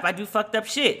fucked up. I do fucked up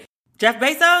shit. Jeff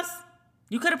Bezos,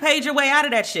 you could have paid your way out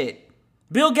of that shit.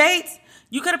 Bill Gates,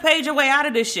 you could have paid your way out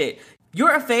of this shit.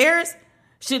 Your affairs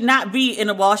should not be in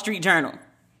the Wall Street Journal.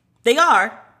 They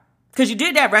are, because you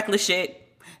did that reckless shit,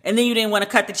 and then you didn't want to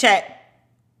cut the check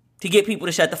to get people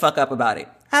to shut the fuck up about it.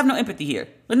 I have no empathy here,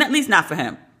 at least not for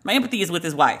him. My empathy is with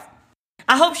his wife.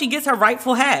 I hope she gets her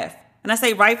rightful half. And I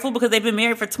say rightful because they've been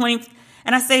married for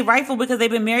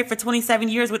 27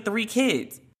 years with 3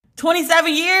 kids.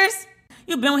 27 years?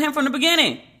 You've been with him from the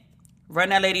beginning. Run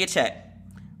that lady a check.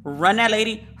 Run that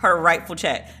lady her rightful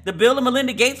check. The Bill and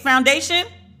Melinda Gates Foundation,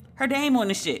 her name on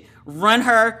the shit. Run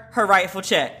her rightful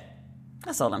check.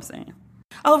 That's all I'm saying.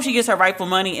 I hope she gets her rightful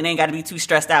money and ain't got to be too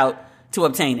stressed out to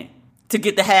obtain it. To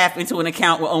get the half into an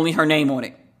account with only her name on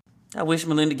it. I wish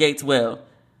Melinda Gates well.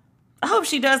 I hope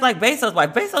she does like Bezos'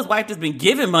 wife. Bezos' wife has been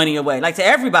giving money away, like to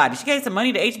everybody. She gave some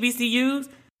money to HBCUs.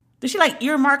 Did she like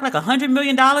earmark like $100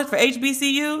 million for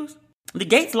HBCUs? The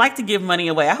Gates like to give money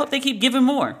away. I hope they keep giving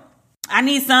more. I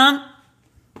need some.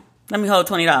 Let me hold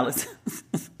 $20.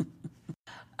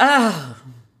 Oh.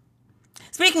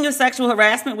 Speaking of sexual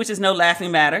harassment, which is no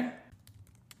laughing matter,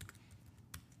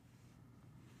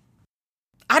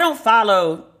 I don't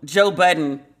follow Joe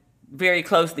Budden very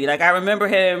closely. Like, I remember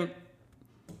him,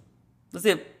 was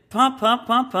it pump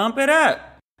it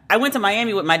up? I went to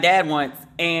Miami with my dad once,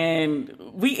 and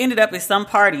we ended up at some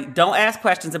party. Don't ask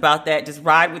questions about that. Just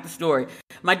ride with the story.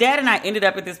 My dad and I ended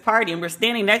up at this party, and we're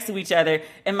standing next to each other,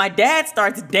 and my dad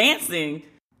starts dancing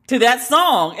to that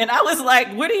song. And I was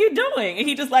like, what are you doing? And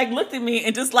he just like looked at me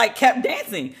and just like kept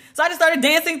dancing. So I just started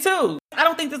dancing too. I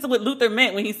don't think this is what Luther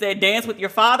meant when he said dance with your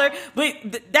father, but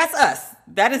that's us.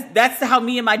 That's how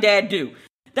me and my dad do.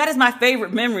 That is my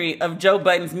favorite memory of Joe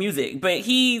Budden's music. But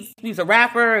he's a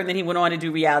rapper, and then he went on to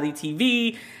do reality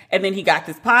TV, and then he got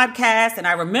this podcast. And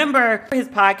I remember his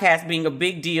podcast being a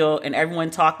big deal and everyone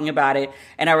talking about it.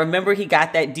 And I remember he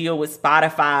got that deal with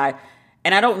Spotify.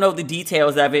 And I don't know the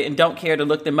details of it and don't care to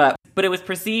look them up. But it was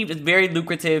perceived as very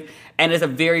lucrative and as a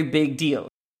very big deal.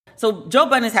 So Joe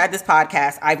Budden has had this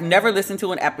podcast. I've never listened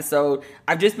to an episode.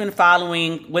 I've just been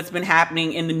following what's been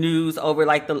happening in the news over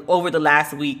the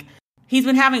last week. He's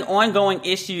been having ongoing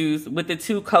issues with the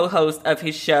two co-hosts of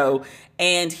his show,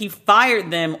 and he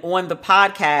fired them on the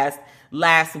podcast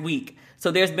last week. So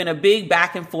there's been a big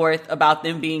back and forth about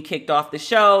them being kicked off the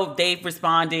show. They've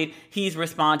responded. He's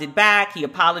responded back. He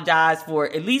apologized for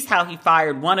at least how he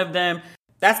fired one of them.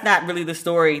 That's not really the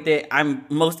story that I'm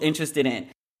most interested in.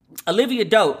 Olivia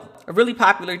Dope, a really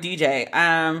popular DJ.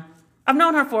 I've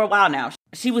known her for a while now.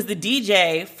 She was the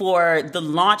DJ for the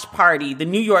launch party, the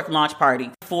New York launch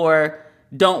party for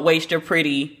Don't Waste Your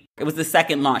Pretty. It was the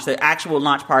second launch. The actual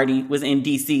launch party was in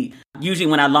DC. Usually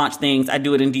when I launch things, I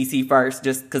do it in DC first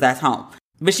just because that's home.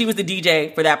 But she was the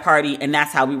DJ for that party, and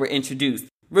that's how we were introduced.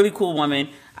 Really cool woman.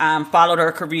 Followed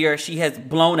her career. She has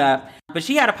blown up. But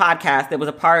she had a podcast that was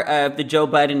a part of the Joe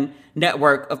Budden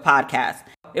network of podcasts.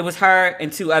 It was her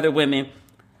and two other women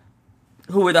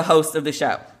who were the hosts of the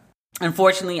show.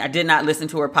 Unfortunately, I did not listen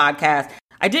to her podcast.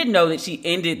 I did know that she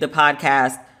ended the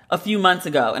podcast a few months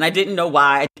ago, and I didn't know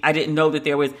why. I didn't know that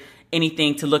there was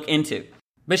anything to look into.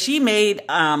 But she made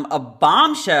a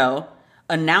bombshell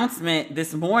announcement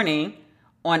this morning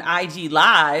on IG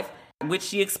Live, which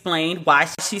she explained why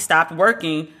she stopped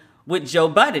working with Joe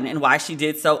Budden and why she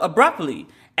did so abruptly.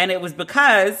 And it was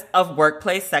because of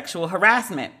workplace sexual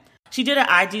harassment. She did an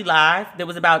IG Live that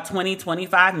was about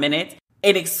 20-25 minutes.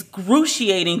 In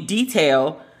excruciating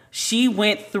detail, she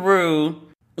went through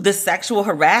the sexual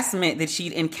harassment that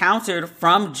she'd encountered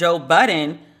from Joe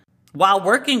Budden while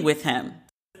working with him.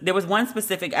 There was one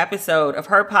specific episode of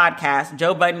her podcast.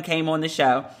 Joe Budden came on the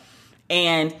show,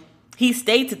 and he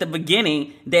states at the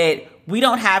beginning that we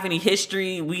don't have any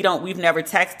history. We've never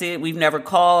texted. We've never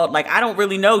called. Like, I don't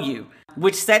really know you,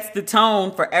 which sets the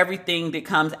tone for everything that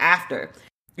comes after.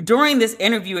 During this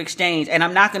interview exchange, and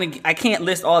I can't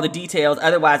list all the details,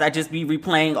 otherwise I'd just be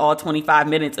replaying all 25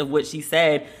 minutes of what she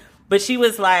said. But she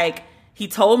was like, he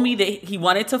told me that he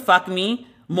wanted to fuck me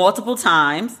multiple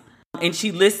times. And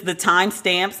she lists the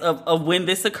timestamps of when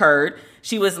this occurred.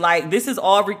 She was like, this is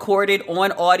all recorded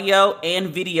on audio and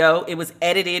video. It was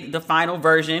edited, the final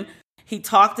version. He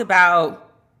talked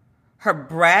about her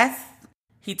breasts.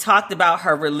 He talked about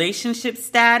her relationship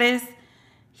status.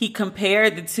 He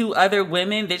compared the two other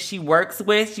women that she works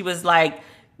with. She was like,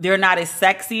 they're not as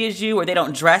sexy as you, or they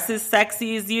don't dress as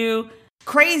sexy as you.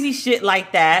 Crazy shit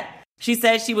like that. She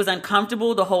said she was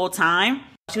uncomfortable the whole time.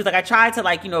 She was like, I tried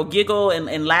to giggle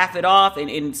and laugh it off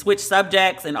and switch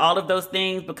subjects and all of those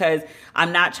things because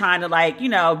I'm not trying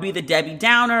to be the Debbie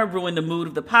Downer, ruin the mood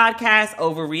of the podcast,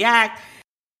 overreact.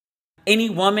 Any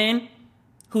woman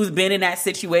who's been in that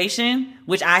situation,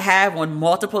 which I have on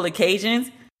multiple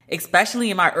occasions, especially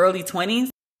in my early 20s,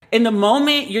 in the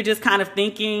moment, you're just kind of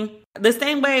thinking the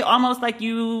same way almost like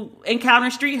you encounter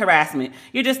street harassment.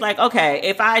 You're just like, okay,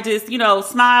 if I just,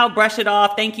 smile, brush it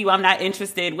off, thank you, I'm not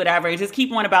interested, whatever, and just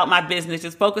keep on about my business,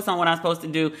 just focus on what I'm supposed to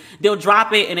do, they'll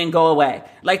drop it and then go away.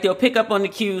 Like, they'll pick up on the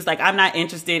cues, like, I'm not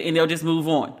interested, and they'll just move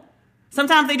on.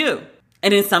 Sometimes they do.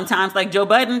 And then sometimes, like Joe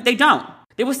Budden, they don't.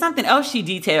 There was something else she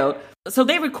detailed. So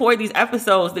they record these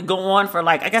episodes that go on for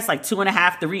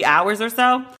 2.5, 3 hours or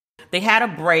so. They had a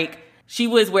break. She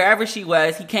was wherever she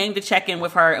was. He came to check in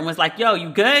with her and was like, yo, you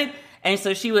good? And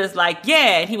so she was like,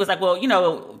 yeah. And he was like,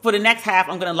 well, for the next half,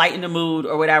 I'm going to lighten the mood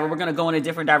or whatever. We're going to go in a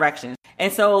different direction.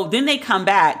 And so then they come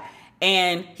back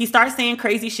and he starts saying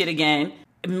crazy shit again.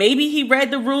 Maybe he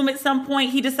read the room at some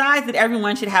point. He decides that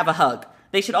everyone should have a hug.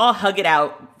 They should all hug it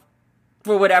out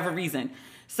for whatever reason.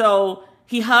 So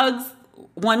he hugs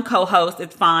one co-host,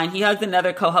 it's fine. He hugs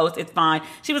another co-host, it's fine.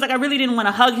 She was like, I really didn't want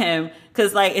to hug him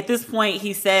because at this point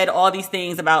he said all these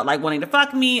things about wanting to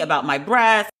fuck me, about my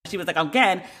breasts. She was like,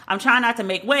 again, I'm trying not to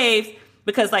make waves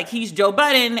because he's Joe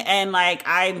Budden and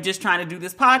I'm just trying to do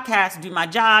this podcast, do my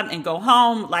job and go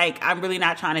home. I'm really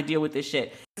not trying to deal with this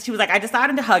shit. She was like, I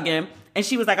decided to hug him. And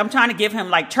she was like, I'm trying to give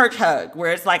him church hug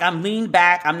where it's I'm leaned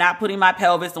back. I'm not putting my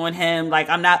pelvis on him.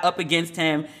 I'm not up against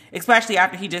him, especially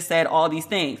after he just said all these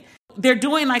things. They're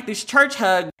doing this church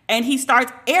hug and he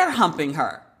starts air humping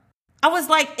her. I was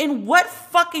like, in what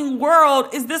fucking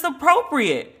world is this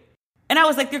appropriate? And I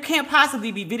was like, there can't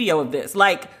possibly be video of this.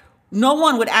 No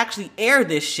one would actually air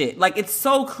this shit. It's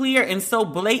so clear and so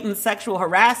blatant sexual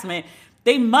harassment.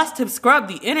 They must have scrubbed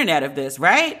the internet of this,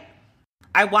 right?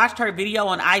 I watched her video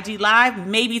on IG Live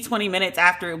maybe 20 minutes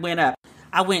after it went up.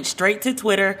 I went straight to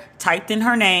Twitter, typed in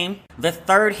her name. The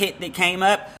third hit that came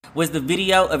up was the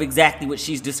video of exactly what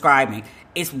she's describing.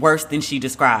 It's worse than she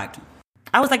described.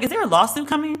 I was like, is there a lawsuit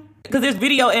coming? Because there's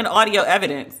video and audio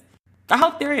evidence. I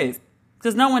hope there is,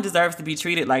 because no one deserves to be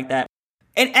treated like that.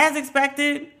 And as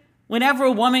expected, whenever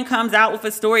a woman comes out with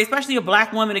a story, especially a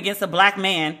black woman against a black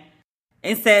man,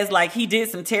 and says he did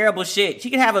some terrible shit, she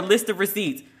could have a list of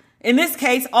receipts. In this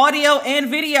case, audio and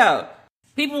video.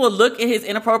 People will look at his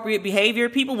inappropriate behavior.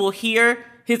 People will hear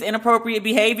his inappropriate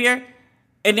behavior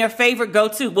and their favorite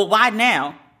go-to. Well, why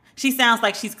now? She sounds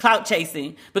like she's clout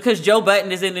chasing because Joe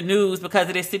Budden is in the news because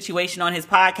of this situation on his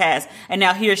podcast. And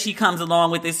now here she comes along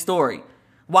with this story.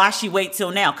 Why she wait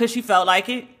till now? Because she felt like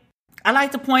it. I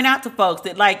like to point out to folks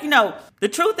that, like, the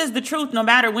truth is the truth no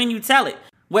matter when you tell it.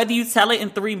 Whether you tell it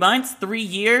in 3 months, 3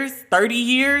 years, 30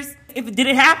 years. Did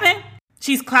it happen?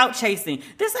 She's clout chasing.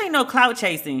 This ain't no clout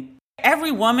chasing.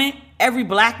 Every woman, every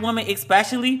black woman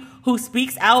especially, who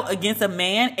speaks out against a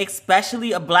man,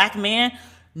 especially a black man,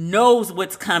 knows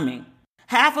what's coming.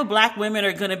 Half of black women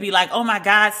are going to be like, oh my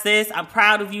God, sis, I'm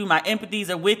proud of you. My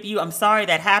empathies are with you. I'm sorry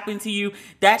that happened to you.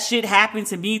 That shit happened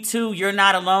to me too. You're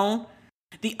not alone.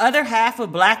 The other half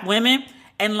of black women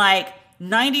and like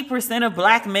 90% of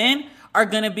black men are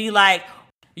going to be like,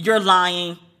 you're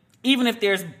lying. Even if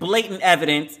there's blatant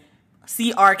evidence,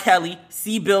 see R. Kelly,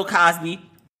 see Bill Cosby.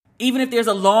 Even if there's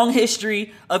a long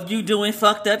history of you doing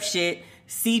fucked up shit,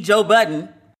 see Joe Budden.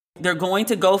 They're going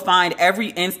to go find every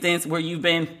instance where you've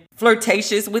been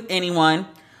flirtatious with anyone,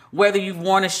 whether you've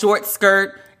worn a short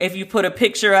skirt, if you put a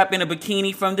picture up in a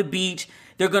bikini from the beach,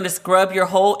 they're going to scrub your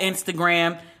whole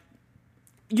Instagram.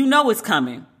 You know it's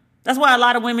coming. That's why a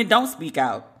lot of women don't speak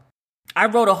out. I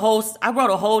wrote a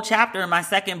whole chapter in my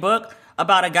second book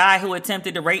about a guy who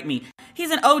attempted to rape me.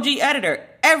 He's an OG editor.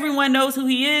 Everyone knows who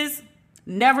he is.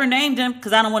 Never named him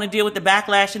because I don't want to deal with the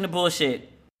backlash and the bullshit.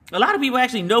 A lot of people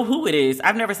actually know who it is.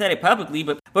 I've never said it publicly,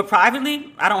 but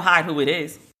privately, I don't hide who it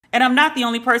is. And I'm not the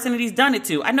only person that he's done it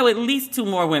to. I know at least 2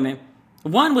 more women.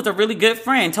 One was a really good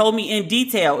friend, told me in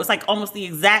detail. It's like almost the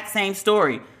exact same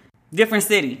story. Different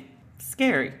city.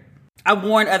 Scary. I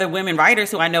warned other women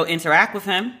writers who I know interact with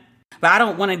him, but I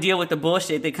don't want to deal with the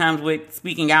bullshit that comes with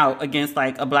speaking out against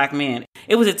like a black man.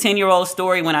 It was a 10-year-old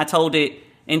story when I told it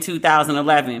in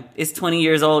 2011. It's 20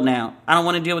 years old now. I don't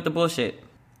want to deal with the bullshit.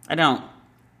 I don't.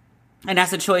 And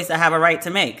that's a choice I have a right to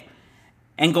make.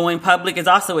 And going public is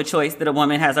also a choice that a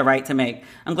woman has a right to make.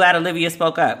 I'm glad Olivia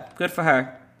spoke up. Good for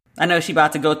her. I know she's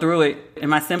about to go through it, and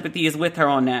my sympathy is with her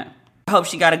on that. I hope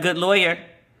she got a good lawyer.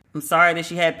 I'm sorry that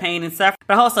she had pain and suffering,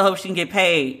 but I also hope she can get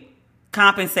paid,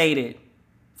 compensated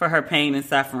for her pain and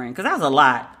suffering, because that was a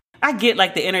lot. I get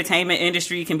like the entertainment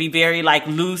industry can be very like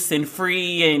loose and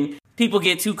free, and people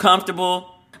get too comfortable.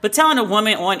 But telling a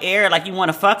woman on air like you want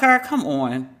to fuck her, come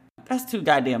on. That's too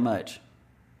goddamn much.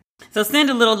 So send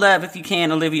a little love if you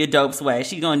can Olivia Dope's way.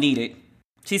 She's going to need it.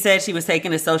 She said she was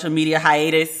taking a social media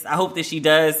hiatus. I hope that she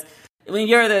does. When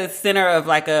you're the center of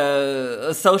like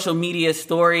a social media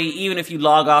story, even if you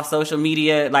log off social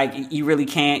media, like you really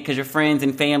can't because your friends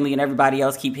and family and everybody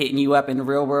else keep hitting you up in the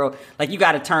real world. Like you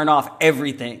got to turn off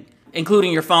everything,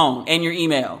 including your phone and your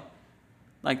email.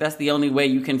 Like that's the only way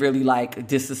you can really like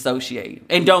disassociate.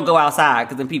 And don't go outside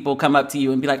because then people come up to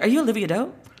you and be like, are you Olivia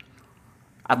Dope?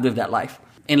 I've lived that life.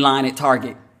 In line at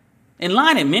Target. In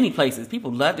line at many places.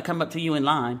 People love to come up to you in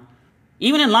line.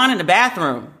 Even in line in the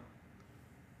bathroom.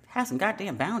 Have some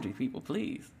goddamn boundaries, people,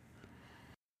 please.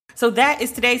 So that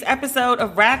is today's episode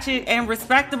of Ratchet and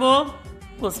Respectable.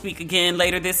 We'll speak again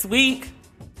later this week.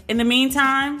 In the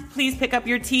meantime, please pick up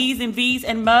your T's and V's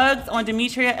and mugs on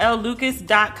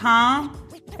DemetriaLLucas.com.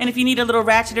 And if you need a little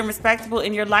ratchet and respectable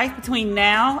in your life between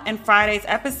now and Friday's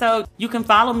episode, you can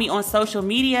follow me on social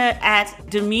media at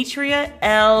Demetria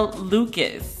L.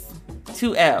 Lucas.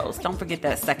 2 L's. Don't forget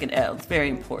that second L. It's very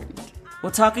important.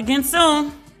 We'll talk again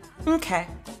soon. Okay.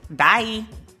 Bye.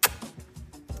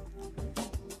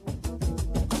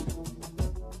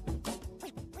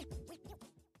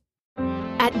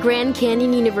 At Grand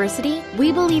Canyon University,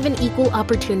 we believe in equal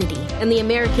opportunity, and the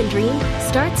American dream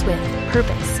starts with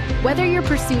purpose. Whether your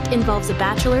pursuit involves a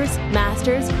bachelor's,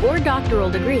 master's, or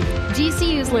doctoral degree,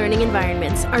 GCU's learning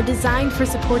environments are designed for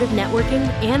supportive networking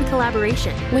and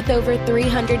collaboration. With over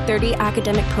 330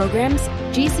 academic programs,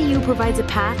 GCU provides a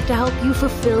path to help you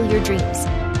fulfill your dreams.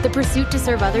 The pursuit to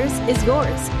serve others is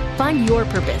yours. Find your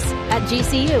purpose at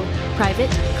GCU.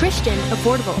 Private, Christian,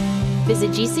 affordable.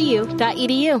 Visit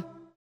gcu.edu.